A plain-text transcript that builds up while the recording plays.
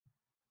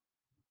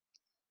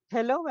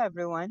Hello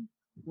everyone.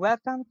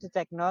 Welcome to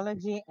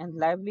Technology and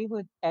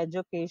Livelihood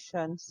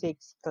Education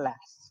 6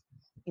 class,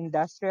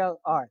 Industrial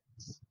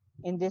Arts.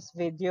 In this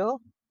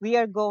video, we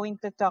are going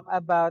to talk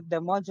about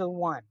the Module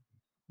 1,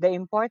 the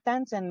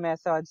importance and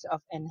methods of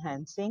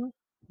enhancing,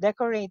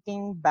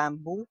 decorating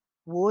bamboo,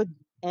 wood,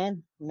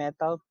 and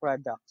metal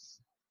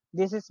products.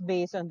 This is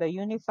based on the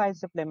Unified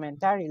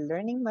Supplementary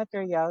Learning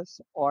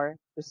Materials or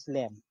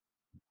USLEM.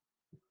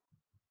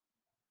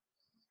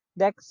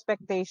 The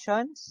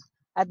expectations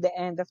at the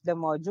end of the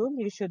module,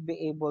 you should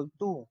be able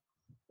to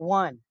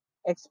 1.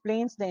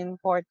 Explains the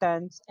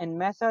importance and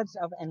methods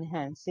of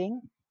enhancing,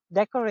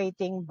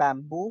 decorating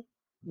bamboo,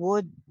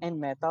 wood,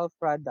 and metal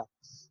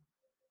products.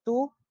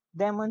 2.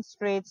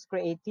 Demonstrates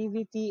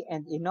creativity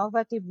and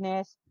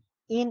innovativeness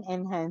in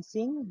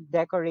enhancing,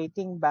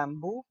 decorating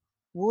bamboo,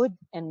 wood,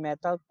 and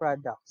metal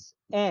products.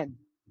 And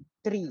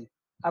 3.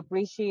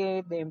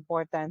 Appreciate the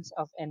importance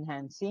of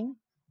enhancing,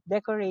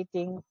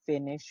 decorating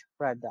finished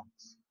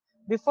products.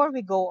 Before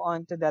we go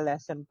on to the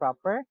lesson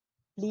proper,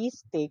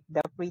 please take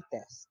the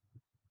pretest.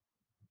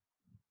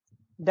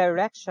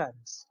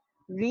 Directions.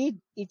 Read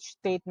each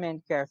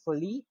statement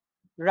carefully.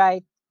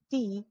 Write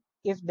T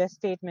if the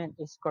statement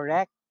is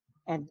correct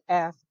and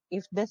F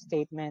if the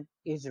statement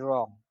is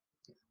wrong.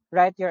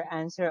 Write your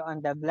answer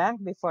on the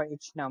blank before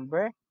each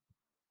number.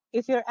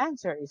 If your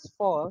answer is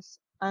false,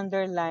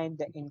 underline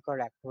the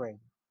incorrect word.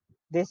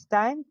 This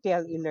time,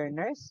 TLE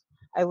learners,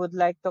 I would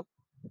like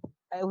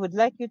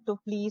you to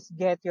please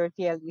get your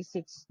TLE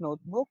 6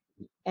 notebook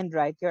and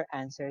write your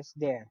answers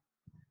there.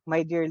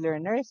 My dear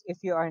learners, if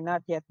you are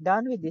not yet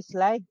done with this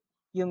slide,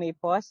 you may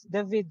pause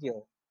the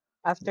video.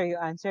 After you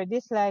answer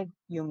this slide,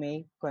 you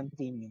may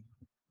continue.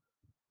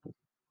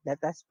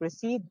 Let us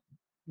proceed.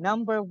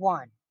 Number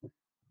 1.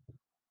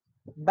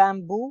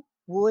 Bamboo,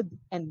 wood,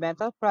 and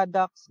metal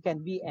products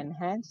can be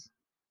enhanced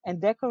and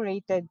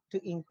decorated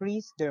to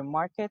increase their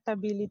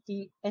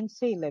marketability and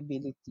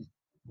salability.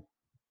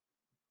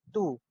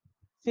 2.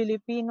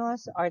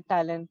 Filipinos are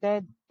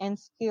talented and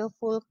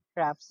skillful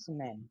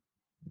craftsmen.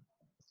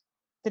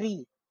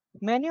 3.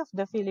 Many of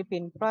the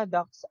Philippine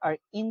products are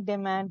in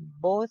demand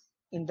both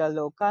in the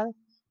local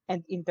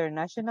and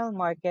international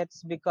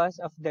markets because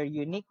of their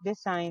unique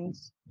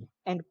designs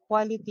and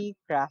quality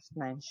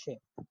craftsmanship.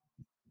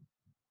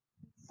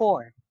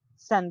 4.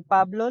 San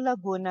Pablo,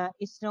 Laguna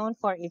is known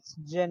for its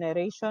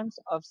generations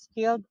of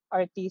skilled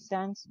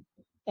artisans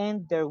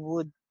and their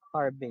wood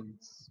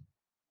carvings.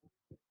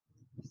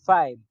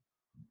 5.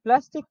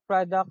 Plastic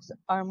products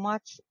are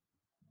much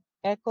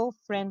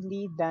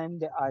eco-friendly than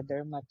the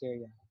other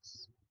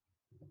materials.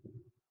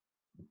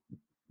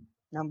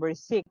 Number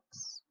 6.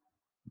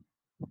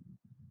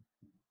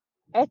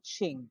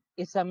 Etching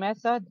is a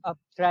method of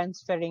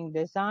transferring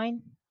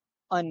design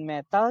on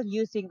metal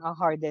using a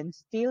hardened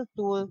steel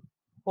tool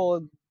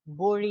called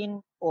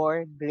burin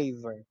or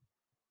graver.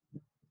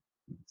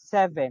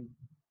 7.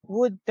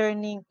 Wood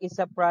turning is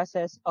a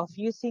process of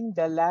using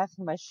the lathe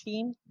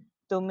machine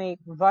to make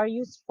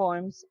various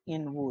forms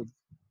in wood.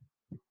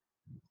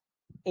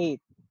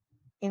 8.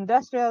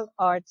 Industrial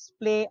arts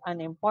play an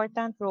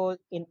important role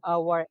in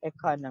our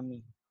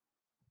economy.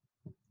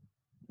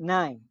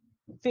 9.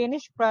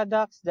 Finished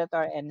products that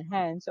are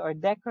enhanced or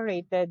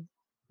decorated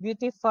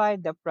beautify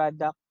the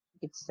product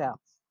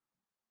itself.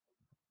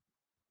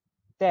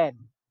 10.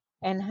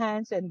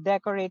 Enhanced and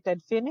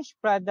decorated finished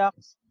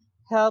products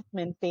help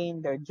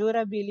maintain their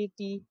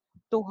durability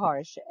to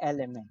harsh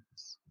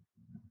elements.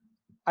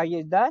 Are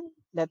you done?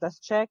 Let us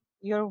check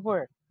your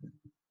work.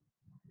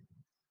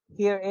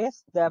 Here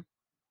is the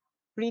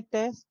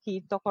pretest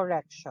key to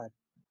correction.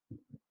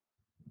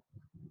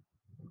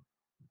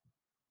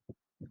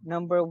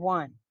 Number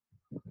 1.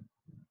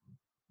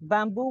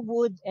 Bamboo,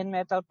 wood, and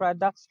metal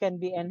products can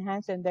be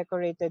enhanced and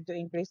decorated to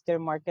increase their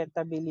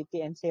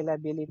marketability and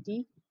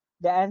salability.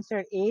 The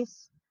answer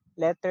is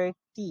letter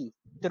T,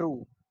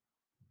 true.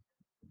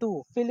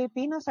 2.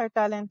 Filipinos are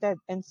talented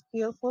and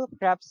skillful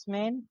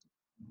craftsmen.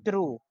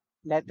 True,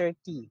 letter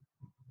T.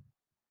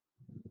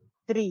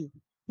 3.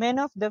 Many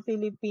of the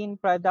Philippine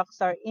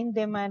products are in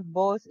demand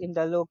both in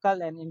the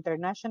local and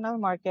international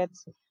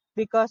markets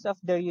because of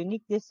their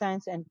unique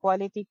designs and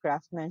quality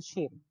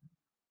craftsmanship.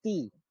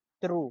 T,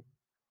 true.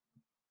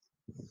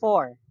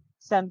 4.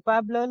 San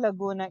Pablo,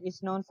 Laguna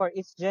is known for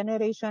its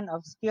generation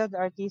of skilled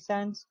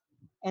artisans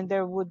and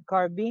their wood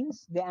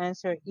carvings. The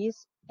answer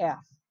is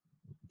F.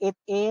 It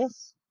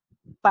is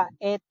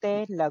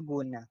Paete,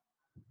 Laguna.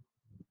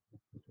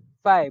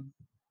 5.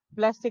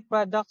 Plastic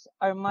products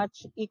are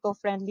much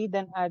eco-friendly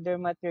than other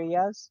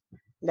materials.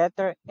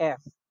 Letter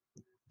F.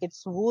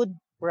 It's wood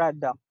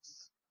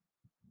products.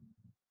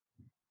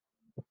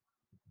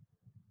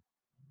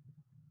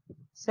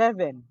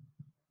 7.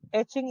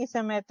 Etching is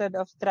a method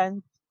of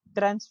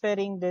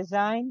transferring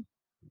design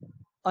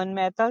on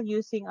metal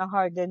using a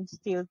hardened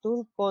steel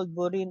tool called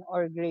burin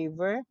or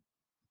graver.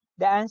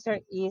 The answer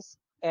is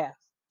F.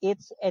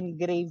 It's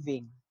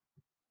engraving.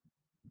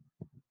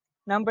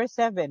 Number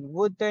 7.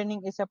 Wood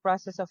turning is a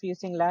process of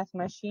using lathe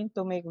machine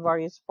to make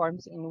various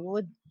forms in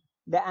wood.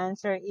 The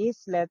answer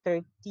is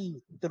letter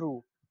T,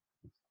 true.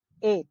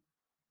 8.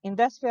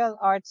 Industrial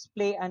arts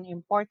play an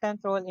important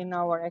role in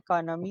our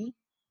economy.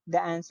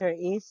 The answer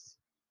is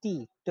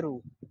T,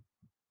 true.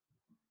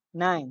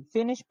 9.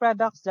 Finished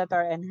products that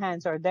are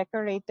enhanced or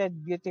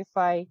decorated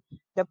beautify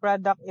the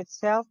product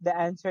itself. The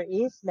answer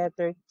is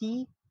letter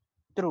T,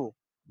 true.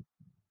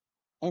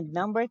 And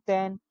number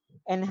 10,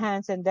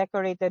 enhanced and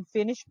decorated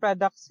finished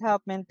products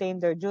help maintain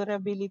their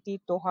durability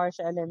to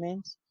harsh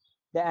elements.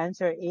 The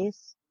answer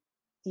is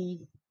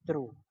T,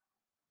 true.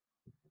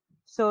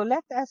 So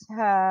let us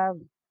have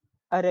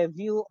a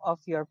review of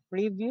your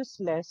previous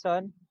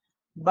lesson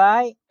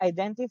by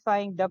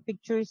identifying the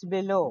pictures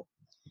below.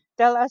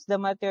 Tell us the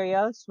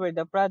materials where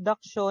the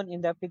products shown in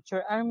the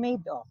picture are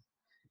made of.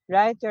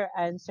 Write your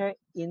answer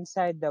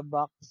inside the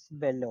box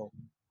below.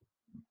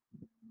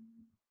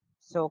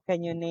 So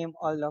can you name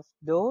all of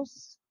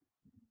those?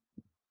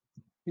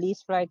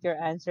 Please write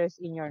your answers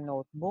in your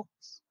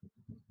notebooks.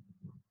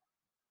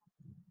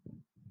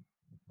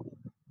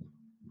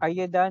 Are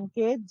you done,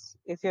 kids?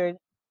 If you're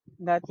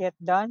not yet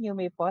done, you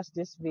may pause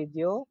this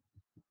video.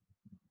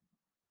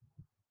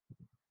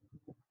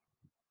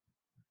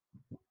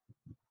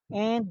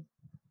 And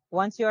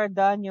once you are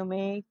done, you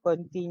may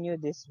continue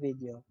this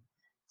video.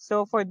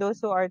 So for those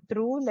who are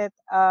true, let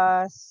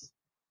us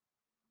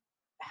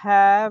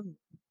have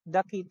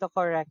the key to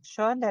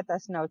correction. Let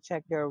us now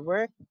check your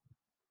work.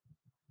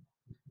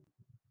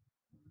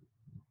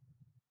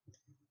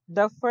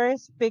 The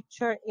first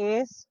picture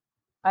is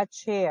a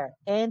chair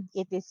and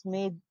it is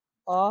made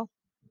of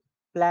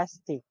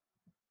plastic.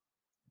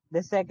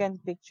 The second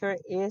picture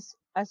is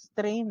a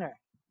strainer.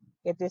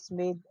 It is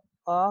made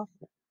of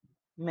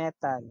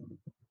metal.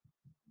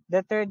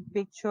 The third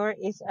picture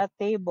is a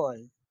table.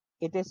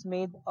 It is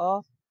made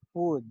of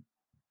wood.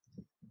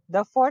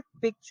 The fourth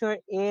picture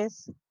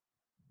is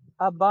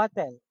a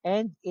bottle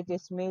and it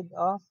is made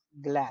of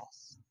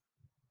glass.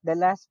 The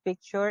last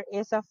picture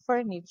is a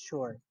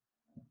furniture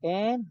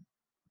and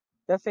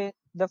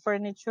the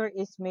furniture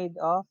is made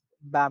of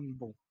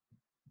bamboo.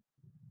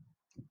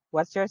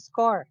 What's your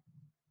score?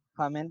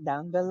 Comment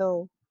down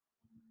below.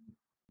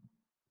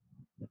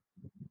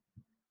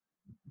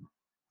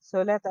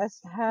 So let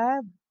us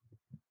have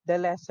the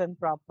lesson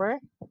proper.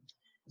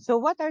 So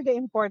what are the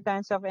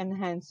importance of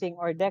enhancing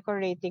or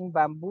decorating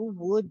bamboo,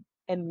 wood,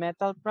 and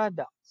metal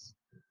products?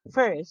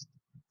 First,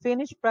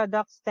 finished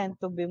products tend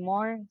to be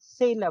more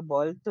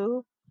saleable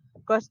to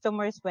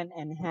customers when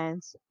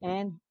enhanced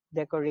and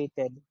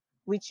decorated,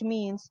 which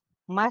means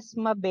mas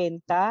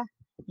mabenta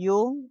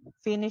yung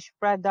finished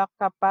product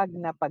kapag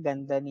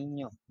napaganda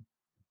ninyo.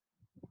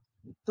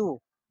 2.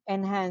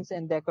 Enhanced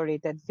and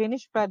decorated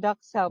finished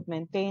products help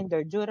maintain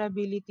their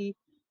durability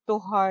to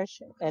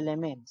harsh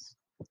elements.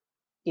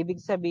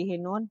 Ibig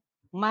sabihin nun,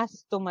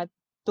 mas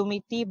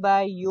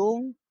tumitibay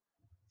yung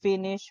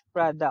finished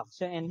products,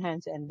 yung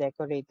enhanced and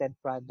decorated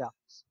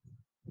products.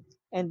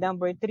 And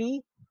number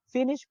 3,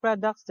 finished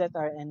products that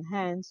are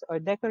enhanced or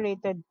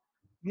decorated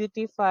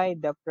beautify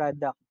the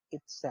product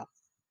itself.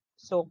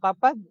 So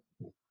kapag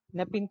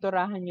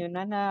napinturahan nyo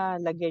na,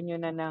 nalagyan nyo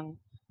na ng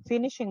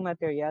finishing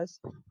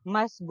materials,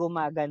 mas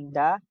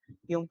gumaganda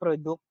yung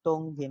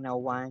produktong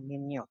ginawa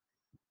ninyo.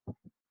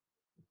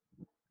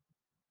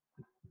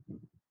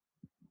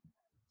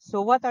 So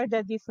what are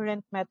the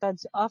different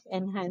methods of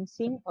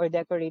enhancing or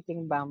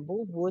decorating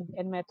bamboo, wood,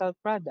 and metal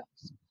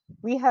products?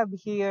 We have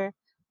here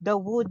the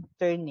wood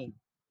turning.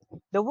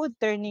 The wood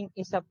turning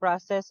is a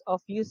process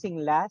of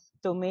using lath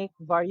to make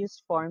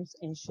various forms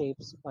and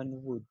shapes on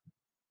wood.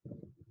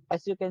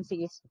 As you can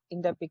see is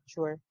in the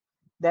picture,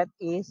 that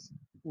is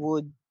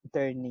wood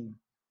turning.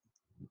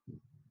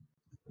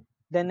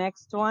 The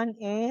next one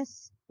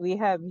is, we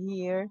have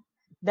here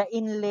the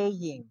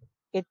inlaying.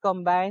 It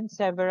combines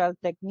several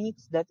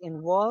techniques that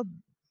involve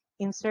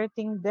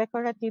inserting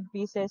decorative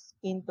pieces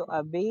into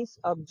a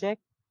base object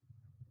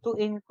to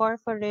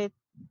incorporate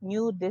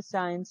new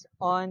designs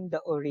on the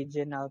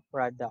original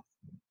product.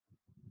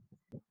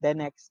 The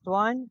next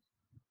one,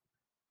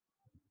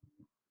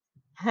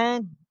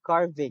 hand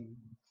carving.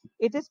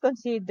 It is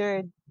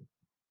considered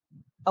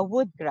a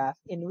woodcraft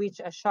in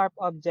which a sharp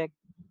object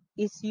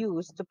is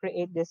used to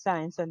create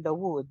designs on the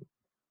wood.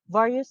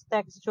 Various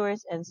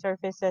textures and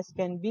surfaces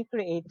can be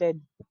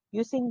created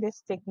using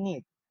this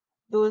technique.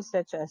 Tools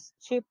such as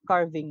chip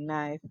carving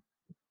knife,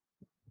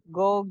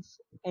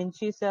 gogs, and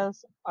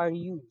chisels are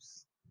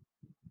used.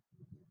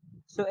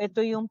 So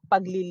ito yung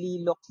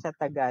paglililok sa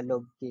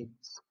Tagalog,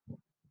 kids.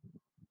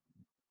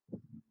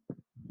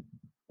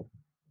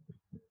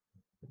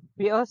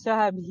 We also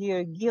have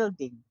here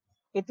gilding.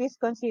 It is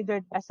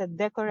considered as a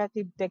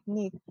decorative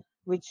technique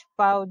which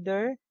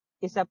powder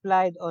is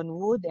applied on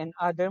wood and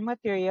other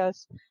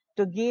materials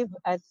to give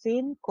a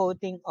thin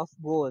coating of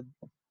gold.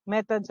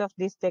 Methods of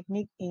this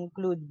technique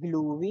include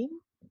gluing,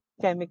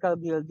 chemical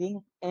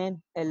gilding, and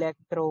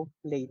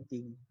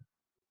electroplating.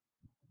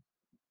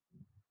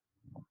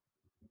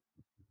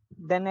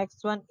 The next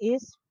one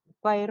is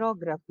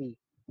pyrography.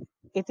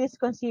 It is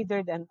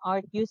considered an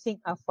art using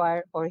a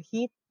fire or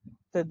heat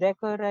to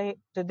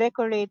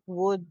decorate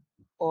wood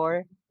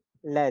or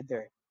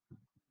leather.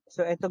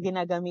 So ito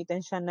ginagamitan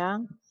siya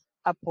ng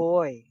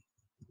apoy.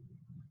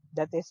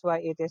 That is why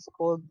it is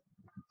called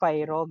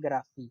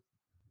pyrography.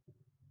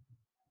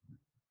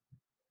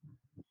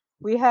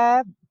 We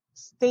have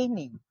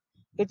staining.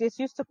 It is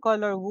used to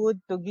color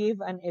wood to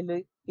give an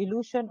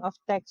illusion of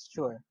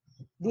texture.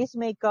 This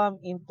may come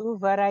in two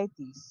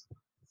varieties.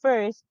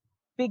 First,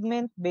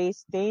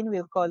 pigment-based stain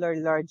will color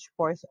large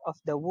pores of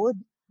the wood,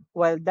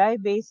 while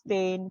dye-based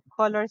stain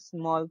colors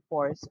small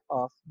pores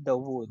of the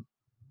wood.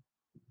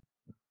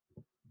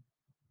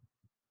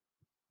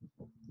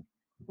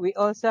 We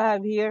also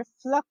have here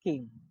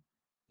flocking.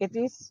 It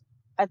is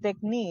a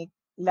technique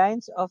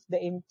lines of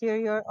the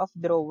interior of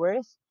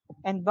drawers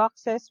and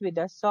boxes with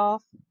a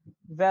soft,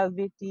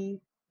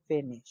 velvety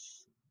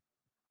finish.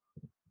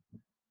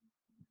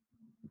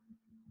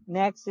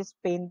 Next is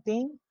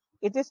painting.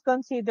 It is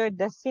considered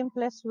the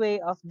simplest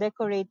way of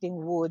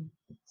decorating wood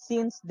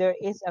since there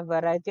is a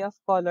variety of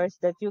colors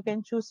that you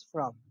can choose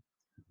from.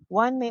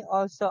 One may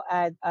also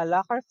add a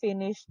lacquer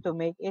finish to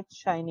make it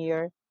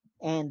shinier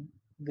and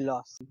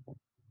glossy.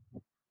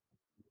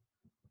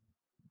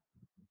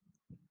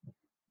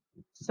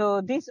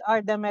 So these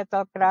are the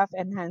metal craft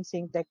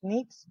enhancing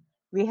techniques.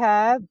 We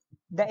have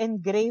the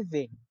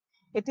engraving.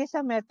 It is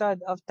a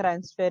method of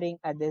transferring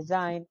a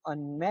design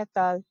on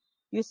metal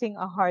using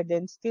a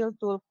hardened steel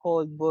tool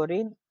called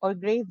burin or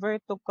graver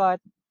to cut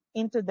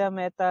into the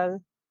metal,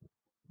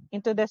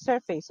 into the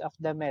surface of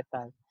the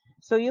metal.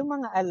 So yung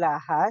mga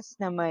alahas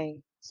na may,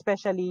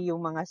 especially yung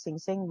mga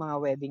singsing, mga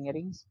wedding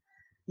rings,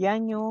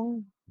 yan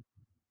yung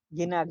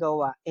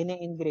ginagawa,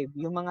 ine-engrave,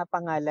 yung mga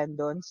pangalan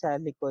doon sa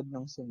likod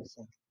ng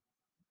singsing.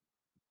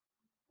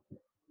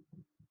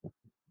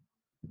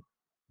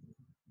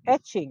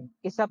 Etching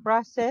is a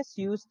process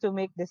used to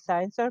make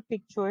designs or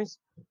pictures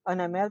on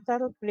a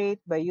metal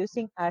plate by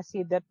using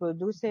acid that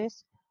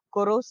produces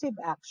corrosive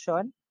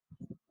action.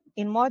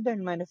 In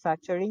modern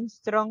manufacturing,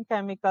 strong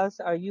chemicals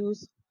are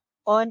used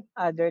on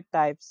other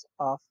types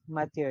of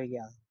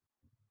material.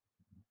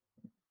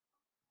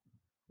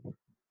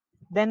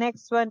 The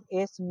next one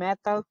is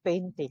metal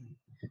painting.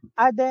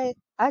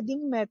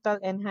 Adding metal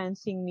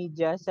enhancing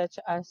media such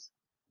as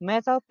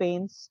metal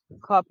paints,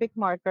 Copic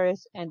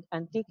markers, and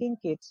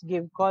antiquing kits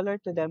give color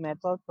to the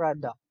metal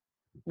product.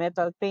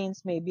 Metal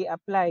paints may be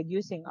applied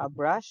using a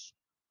brush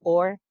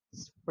or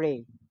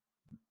spray.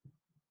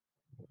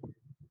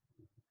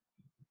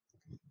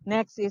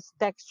 Next is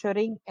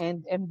texturing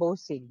and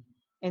embossing.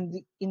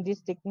 In this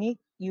technique,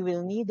 you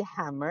will need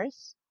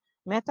hammers,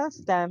 metal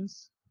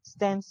stamps,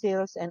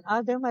 stencils, and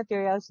other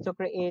materials to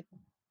create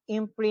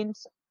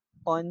imprints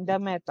on the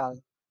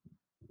metal.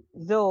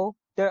 Though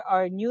there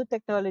are new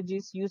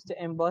technologies used to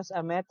emboss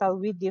a metal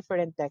with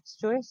different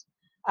textures,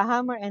 a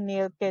hammer and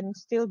nail can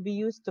still be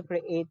used to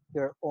create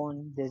your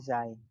own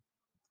design.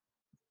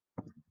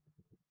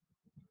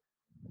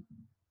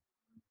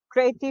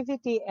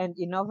 Creativity and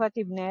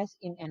innovativeness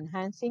in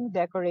enhancing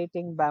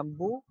decorating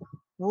bamboo,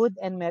 wood,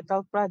 and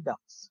metal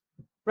products.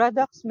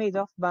 Products made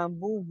of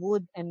bamboo,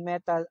 wood, and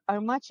metal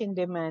are much in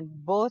demand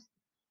both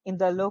in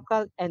the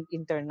local and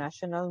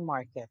international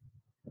market.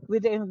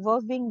 With the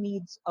evolving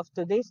needs of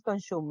today's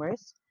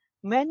consumers,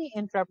 many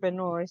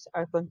entrepreneurs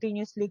are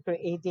continuously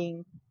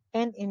creating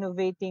and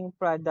innovating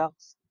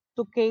products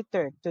to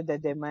cater to the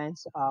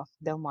demands of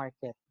the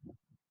market.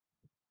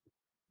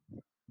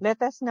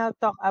 Let us now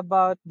talk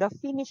about the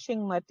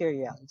finishing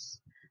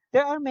materials.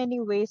 There are many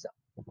ways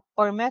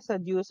or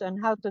methods used on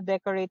how to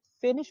decorate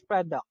finished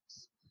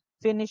products.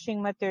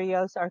 Finishing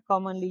materials are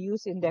commonly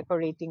used in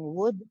decorating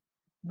wood,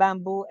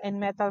 bamboo, and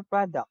metal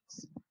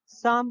products.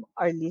 Some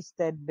are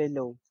listed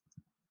below.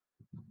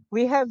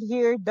 We have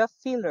here the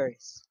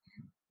fillers.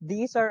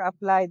 These are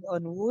applied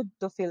on wood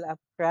to fill up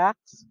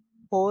cracks,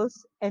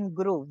 holes, and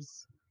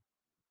grooves.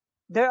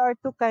 There are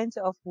two kinds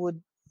of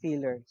wood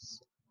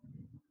fillers.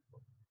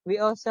 We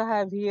also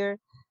have here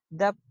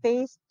the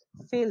paste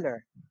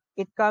filler.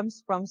 It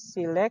comes from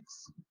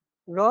silex,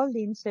 raw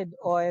linseed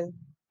oil,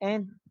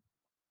 and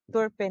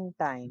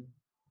turpentine.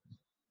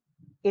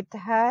 It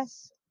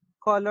has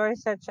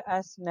colors such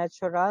as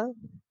natural,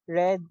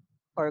 red,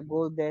 or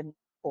golden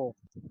oak.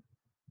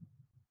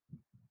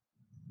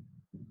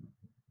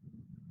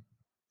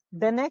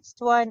 The next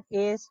one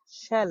is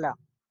shellac.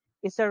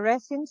 It's a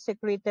resin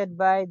secreted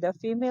by the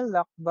female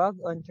lockbug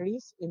on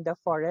trees in the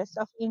forests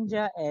of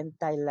India and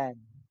Thailand.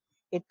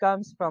 It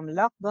comes from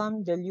lock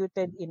gum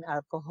diluted in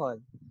alcohol.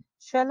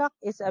 Shellac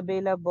is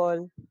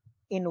available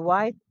in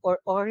white or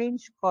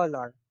orange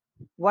color.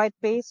 White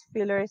paste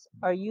fillers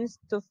are used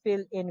to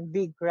fill in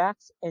big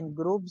cracks and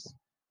grooves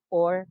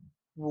or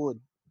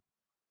wood.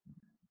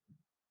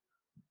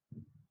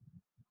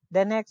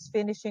 The next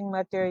finishing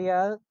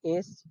material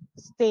is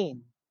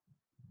stain.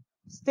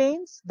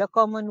 Stains, the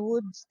common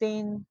wood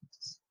stains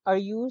are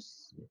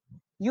used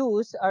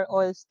are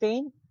oil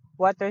stain,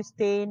 water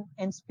stain,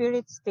 and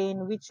spirit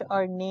stain which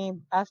are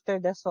named after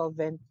the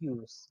solvent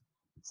used.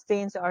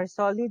 Stains are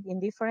solid in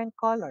different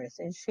colors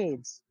and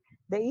shades.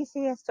 The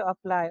easiest to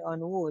apply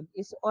on wood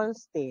is oil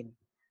stain.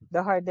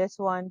 The hardest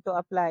one to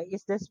apply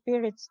is the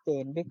spirit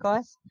stain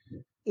because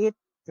it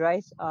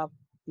dries up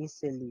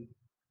easily.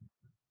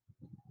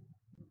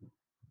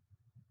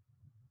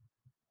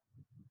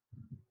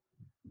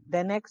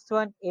 The next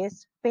one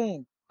is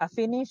paint, a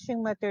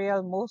finishing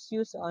material most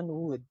used on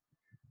wood.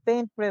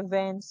 Paint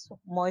prevents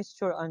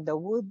moisture on the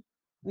wood,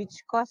 which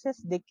causes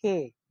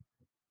decay.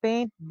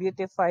 Paint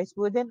beautifies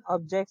wooden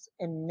objects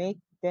and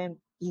makes them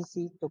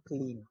easy to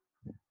clean.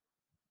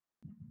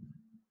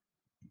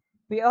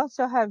 We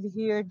also have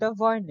here the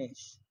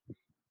varnish.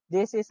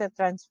 This is a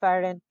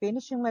transparent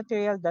finishing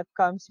material that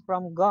comes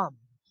from gum,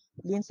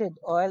 linseed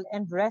oil,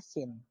 and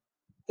resin.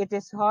 It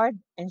is hard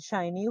and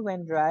shiny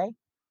when dry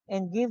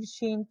and gives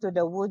sheen to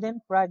the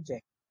wooden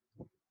project.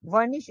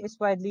 Varnish is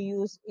widely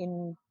used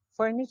in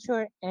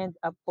furniture and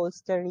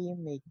upholstery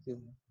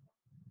making.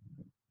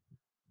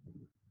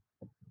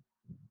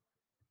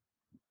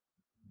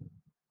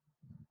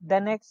 The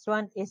next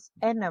one is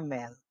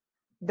enamel.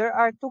 There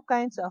are two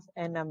kinds of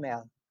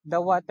enamel,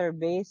 the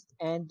water-based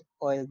and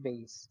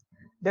oil-based.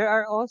 There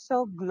are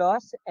also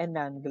gloss and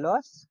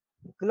non-gloss.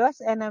 Gloss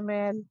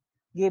enamel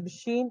gives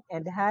sheen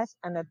and has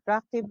an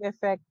attractive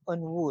effect on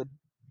wood.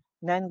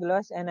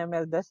 Non-gloss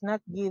enamel does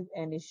not give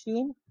any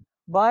sheen,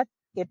 but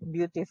it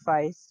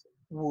beautifies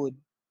wood.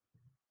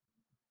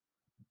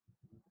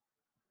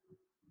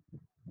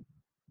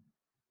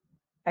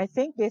 I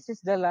think this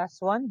is the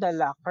last one, the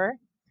lacquer.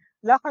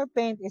 Lacquer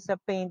paint is a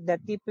paint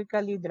that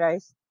typically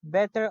dries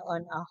better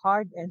on a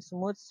hard and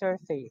smooth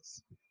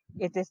surface.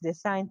 It is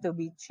designed to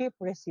be chip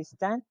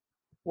resistant,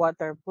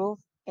 waterproof,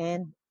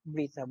 and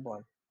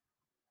breathable.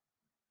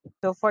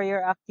 So for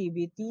your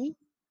activity,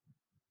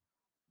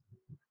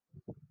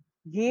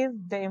 give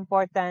the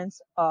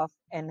importance of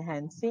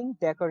enhancing,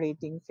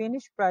 decorating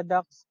finished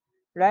products.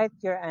 Write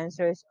your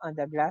answers on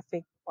the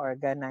graphic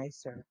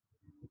organizer.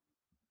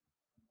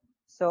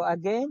 So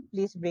again,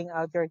 please bring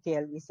out your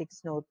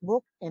TLE6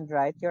 notebook and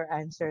write your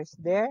answers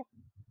there.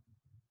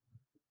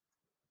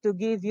 To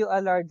give you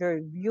a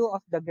larger view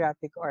of the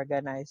graphic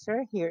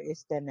organizer, here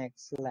is the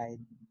next slide.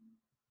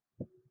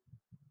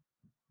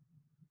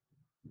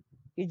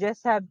 You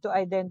just have to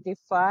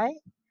identify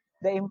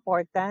the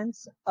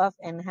importance of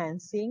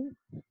enhancing,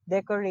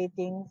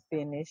 decorating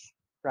finished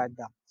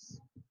products.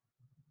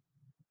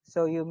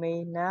 So you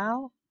may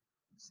now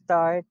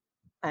start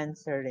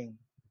answering.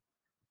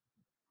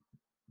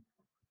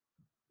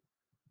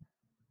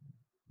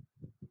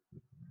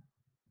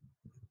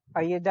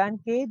 Are you done,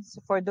 kids?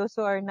 For those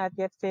who are not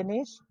yet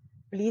finished,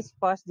 please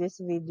pause this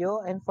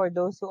video. And for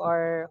those who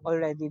are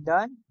already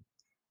done,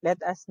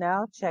 let us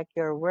now check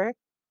your work.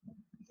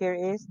 Here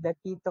is the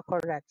key to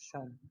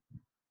correction.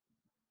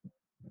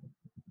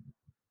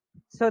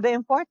 So the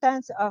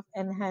importance of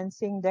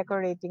enhancing,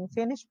 decorating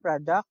finished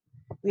product,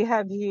 we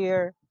have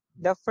here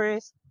the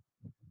first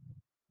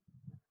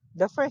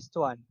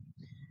one.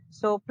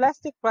 So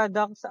plastic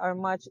products are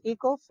much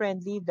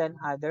eco-friendly than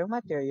other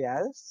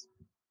materials.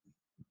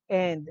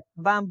 And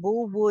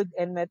bamboo, wood,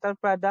 and metal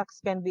products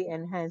can be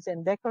enhanced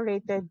and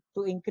decorated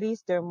to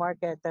increase their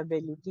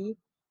marketability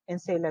and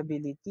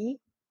salability.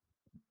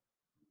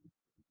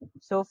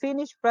 So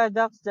finished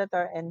products that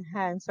are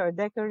enhanced or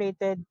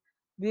decorated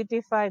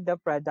beautify the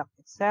product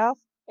itself.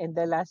 And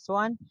the last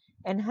one,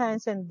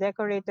 enhanced and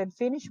decorated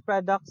finished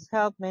products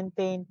help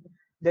maintain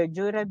their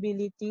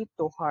durability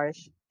to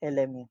harsh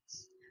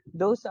elements.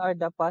 Those are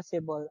the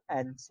possible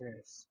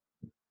answers.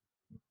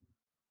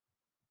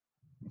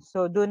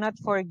 So do not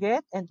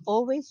forget and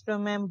always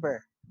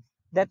remember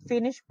that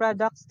finished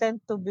products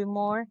tend to be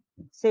more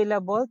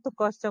saleable to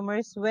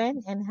customers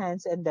when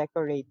enhanced and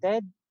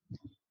decorated.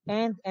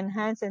 And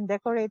enhanced and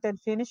decorated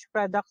finished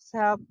products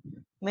help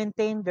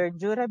maintain their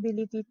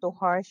durability to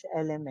harsh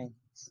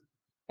elements.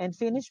 And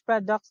finished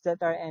products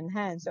that are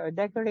enhanced or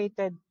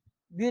decorated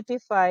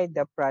beautify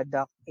the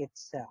product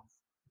itself.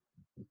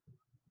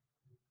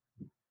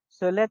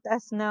 So let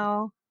us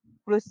now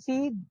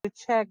proceed to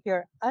check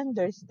your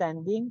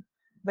understanding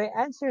by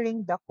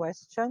answering the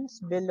questions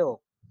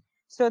below.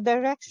 So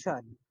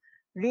direction.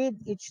 Read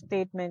each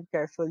statement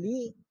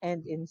carefully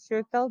and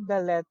encircle the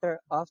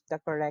letter of the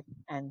correct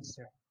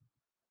answer.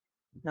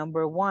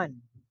 Number 1.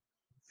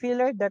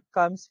 Filler that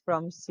comes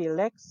from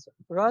silex,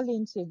 raw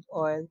linseed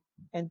oil,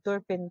 and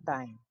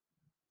turpentine.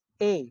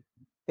 A.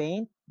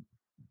 Paint.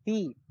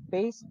 B.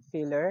 Paste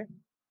filler.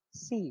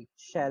 C.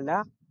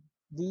 Shellac.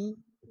 D.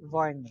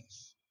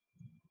 Varnish.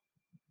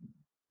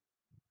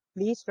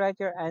 Please write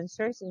your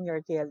answers in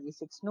your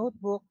TLE6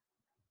 notebook.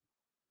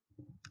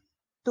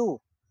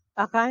 2.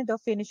 A kind of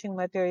finishing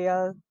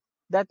material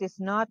that is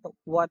not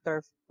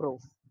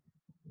waterproof.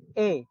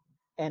 A.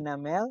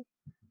 Enamel.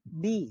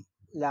 B.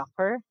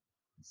 Lacquer.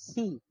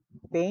 C.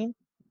 Paint.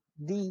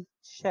 D.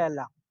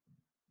 Shellac.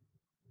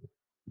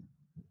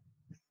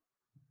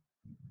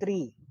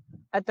 3.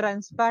 A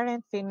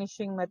transparent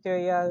finishing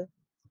material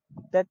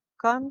that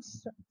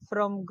comes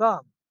from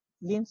gum,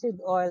 linseed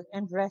oil,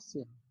 and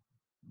resin.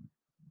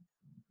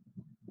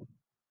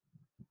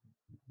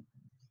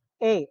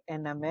 A.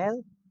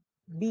 Enamel.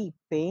 B.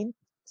 Paint.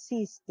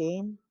 C.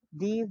 Stain.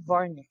 D.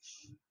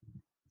 Varnish.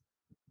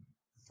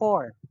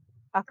 4.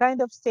 A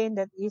kind of stain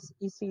that is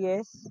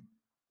easiest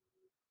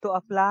to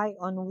apply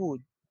on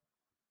wood.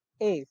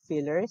 A.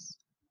 Fillers.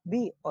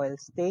 B. Oil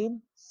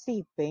stain.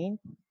 C. Paint.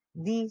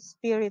 D.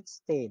 Spirit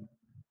stain.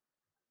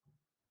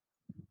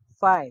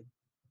 5.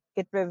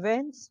 It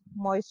prevents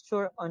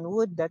moisture on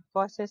wood that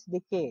causes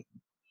decay.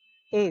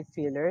 A.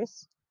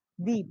 Fillers.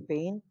 B.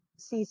 Paint.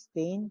 C.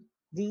 Stain.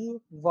 D.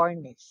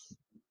 Varnish.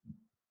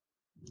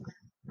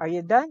 Are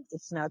you done?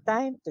 It's now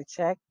time to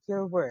check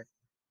your work.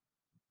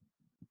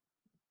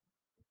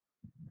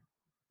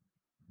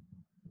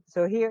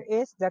 So here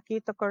is the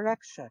key to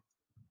correction.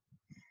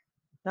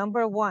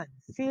 Number 1,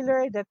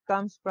 filler that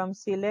comes from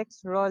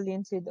silex, raw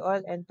linseed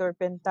oil, and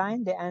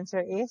turpentine. The answer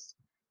is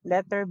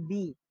letter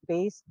B,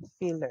 paste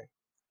filler.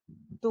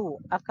 2,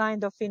 a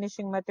kind of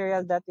finishing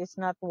material that is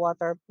not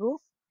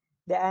waterproof.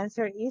 The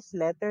answer is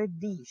letter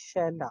D,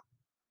 shellac.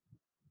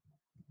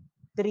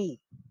 3,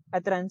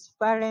 a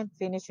transparent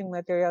finishing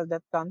material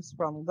that comes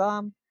from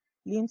gum,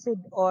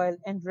 linseed oil,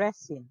 and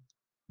resin.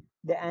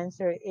 The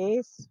answer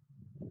is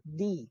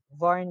D,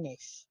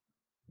 varnish.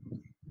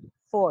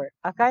 4,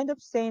 a kind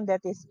of stain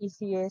that is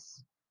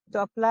easiest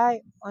to apply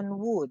on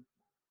wood.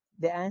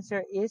 The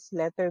answer is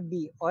letter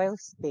B, oil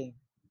stain.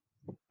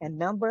 And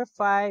number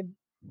 5,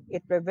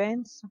 it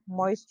prevents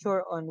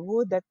moisture on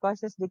wood that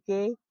causes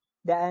decay.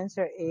 The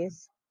answer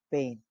is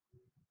paint.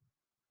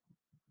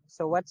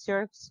 So what's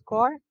your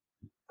score?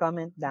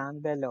 Comment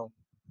down below.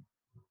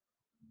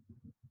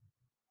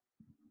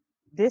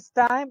 This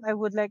time, I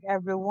would like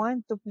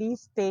everyone to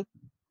please take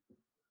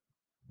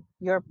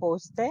your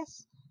post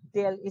test.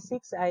 TLE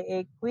 6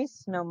 IA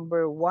quiz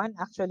number 1.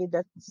 Actually,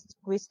 that's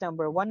quiz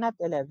number 1, not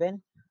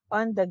 11,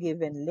 on the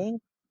given link.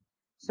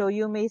 So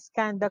you may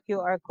scan the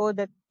QR code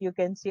that you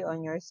can see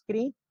on your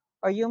screen,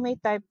 or you may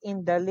type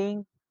in the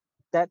link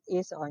that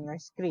is on your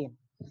screen.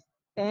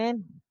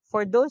 And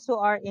for those who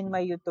are in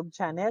my YouTube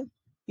channel,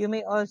 you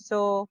may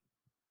also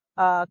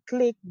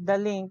click the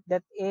link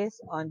that is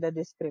on the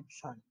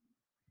description.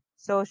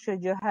 So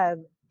should you have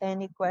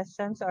any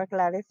questions or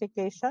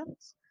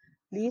clarifications,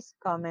 please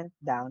comment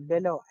down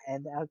below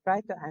and I'll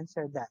try to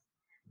answer that.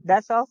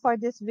 That's all for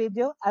this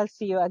video. I'll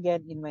see you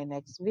again in my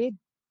next video.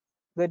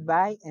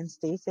 Goodbye and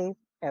stay safe,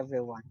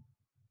 everyone.